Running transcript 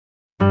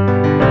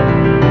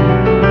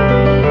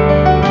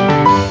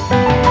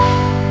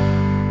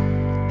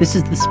This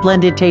is the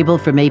Splendid Table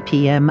from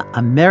APM,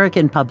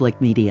 American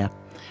Public Media,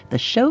 the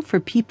show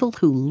for people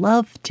who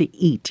love to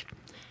eat.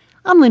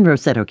 I'm Lynne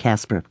Rossetto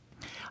Kasper.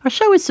 Our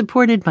show is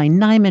supported by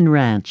Niman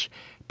Ranch,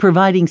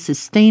 providing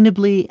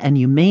sustainably and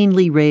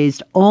humanely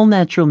raised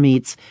all-natural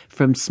meats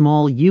from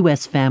small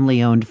U.S.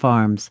 family-owned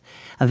farms,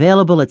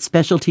 available at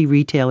specialty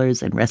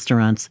retailers and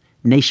restaurants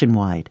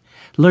nationwide.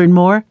 Learn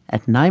more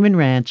at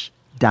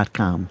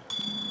NimanRanch.com.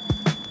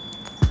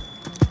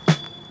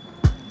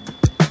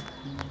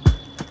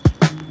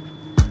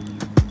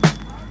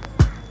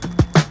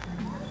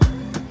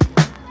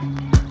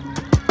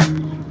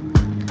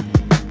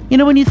 You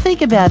know, when you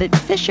think about it,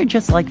 fish are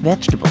just like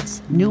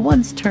vegetables. New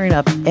ones turn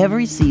up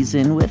every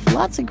season with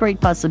lots of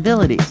great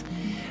possibilities.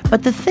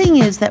 But the thing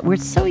is that we're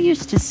so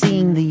used to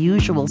seeing the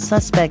usual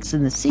suspects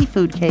in the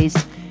seafood case,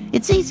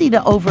 it's easy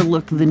to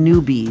overlook the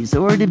newbies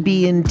or to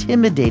be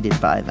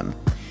intimidated by them.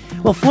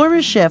 Well,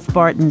 former chef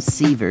Barton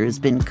Seaver has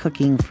been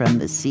cooking from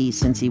the sea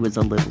since he was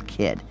a little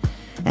kid.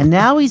 And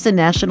now he's a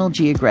National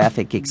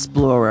Geographic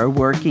explorer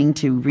working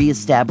to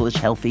reestablish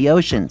healthy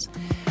oceans.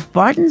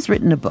 Barton's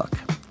written a book,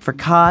 For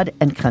Cod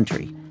and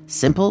Country,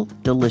 Simple,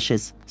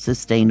 Delicious,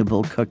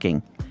 Sustainable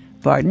Cooking.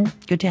 Barton,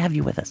 good to have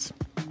you with us.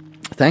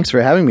 Thanks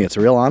for having me. It's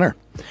a real honor.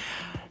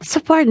 So,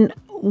 Barton,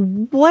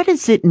 what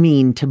does it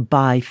mean to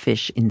buy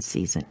fish in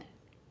season?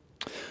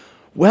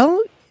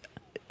 Well,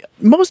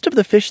 most of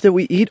the fish that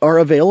we eat are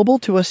available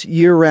to us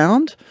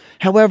year-round.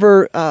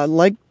 However,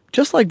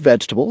 just like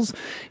vegetables,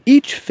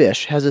 each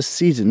fish has a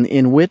season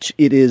in which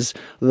it is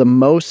the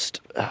most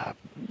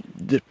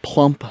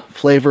plump,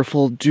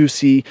 flavorful,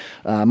 juicy,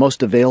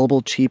 most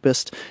available,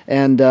 cheapest.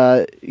 And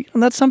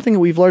that's something that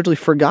we've largely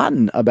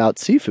forgotten about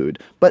seafood.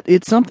 But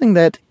it's something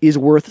that is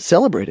worth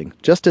celebrating.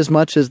 Just as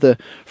much as the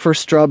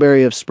first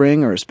strawberry of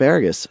spring or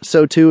asparagus,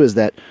 so too is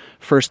that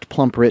first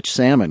plump, rich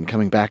salmon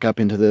coming back up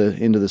into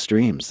the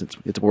streams.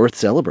 It's worth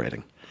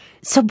celebrating.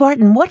 So,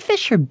 Barton, what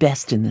fish are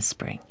best in the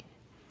spring?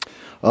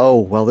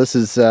 Oh, well, this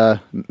is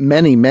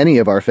many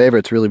of our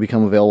favorites really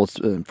become available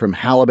from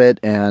halibut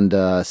and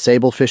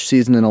sablefish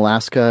season in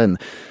Alaska and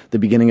the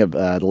beginning of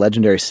the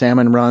legendary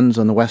salmon runs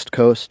on the West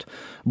Coast.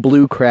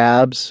 Blue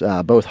crabs,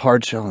 both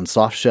hard shell and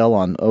soft shell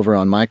over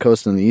on my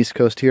coast and the East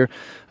Coast here.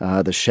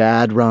 The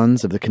shad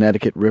runs of the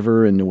Connecticut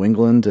River in New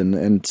England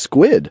and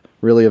squid,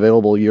 really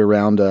available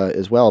year-round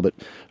as well. But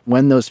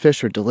when those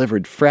fish are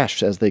delivered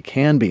fresh, as they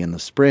can be in the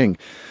spring,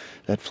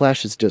 that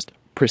flesh is just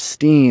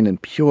pristine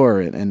and pure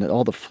and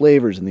all the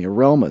flavors and the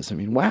aromas. I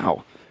mean,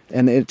 wow.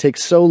 And it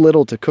takes so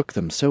little to cook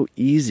them, so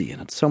easy,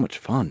 and it's so much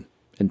fun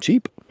and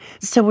cheap.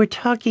 So we're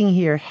talking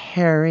here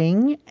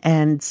herring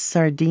and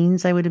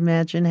sardines, I would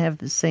imagine, have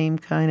the same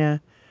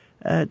kind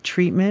of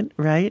treatment,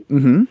 right?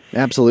 Mm-hmm,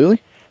 absolutely.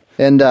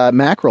 And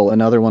mackerel,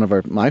 another one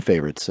of my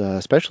favorites,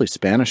 especially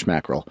Spanish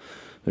mackerel.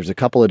 There's a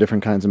couple of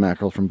different kinds of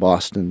mackerel from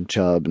Boston,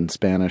 chub, and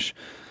Spanish.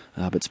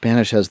 But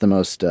Spanish has the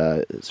most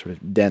sort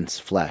of dense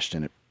flesh,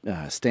 and it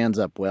stands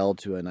up well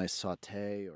to a nice sauté.